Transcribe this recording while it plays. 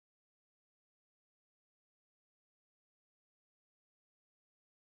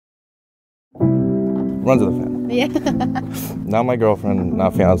Runs of the family. Yeah. Not my girlfriend,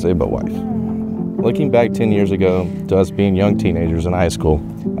 not fiance, but wife. Looking back 10 years ago to us being young teenagers in high school,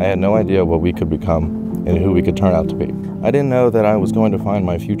 I had no idea what we could become and who we could turn out to be. I didn't know that I was going to find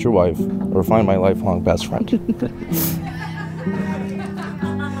my future wife or find my lifelong best friend.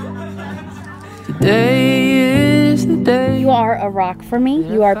 Today is the day. You are a rock for me.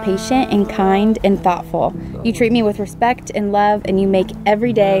 You are patient and kind and thoughtful. You treat me with respect and love, and you make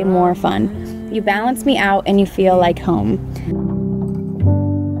every day more fun. You balance me out and you feel like home.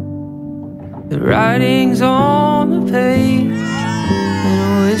 The writing's on the page, and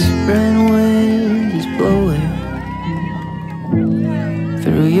a whispering wind is blowing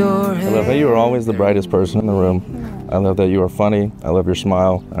through your head. I love that you are always the brightest person in the room. I love that you are funny, I love your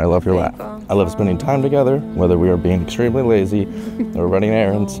smile, and I love your laugh. I love spending time together, whether we are being extremely lazy, or running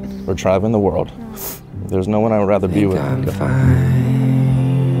errands, or traveling the world. There's no one I would rather be with. I'm finally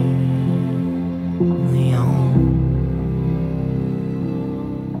home.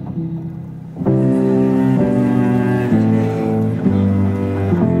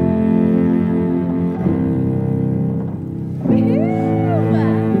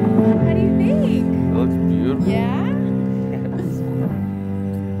 How do you think? It looks beautiful. Yeah?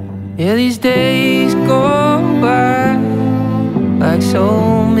 Yeah, these days go by like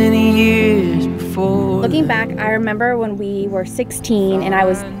so many years before. Looking back, I remember when we were 16 and I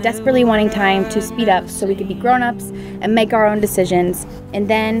was desperately wanting time to speed up so we could be grown-ups and make our own decisions. And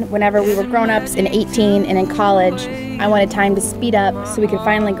then whenever we were grown-ups and 18 and in college, I wanted time to speed up so we could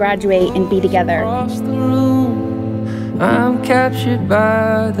finally graduate and be together. Across the room, I'm captured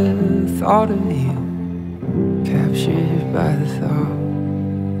by the thought of you. Captured by the thought.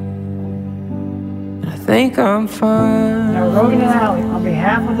 I think I'm fine. Now, Rogan and Aly, on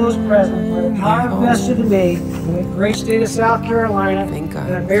behalf of those present, for the time vested in me in the great state of South Carolina and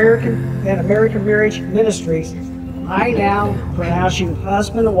American Marriage Ministries, I now pronounce you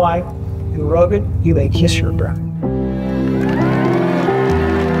husband and wife, and Rogan, you may kiss your bride.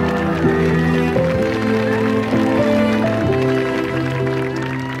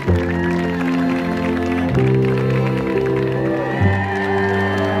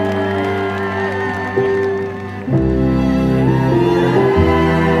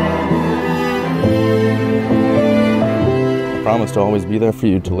 I promise to always be there for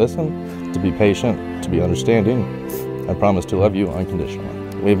you, to listen, to be patient, to be understanding. I promise to love you unconditionally.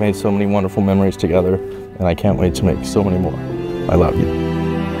 We've made so many wonderful memories together, and I can't wait to make so many more. I love you.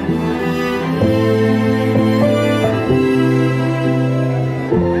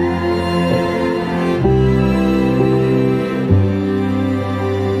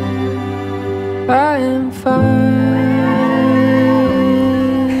 I am fine.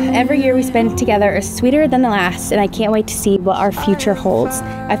 Every year we spend together is sweeter than the last, and I can't wait to see what our future holds.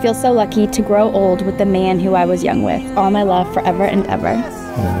 I feel so lucky to grow old with the man who I was young with. All my love forever and ever.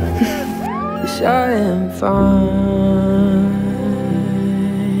 Yes, I am fine.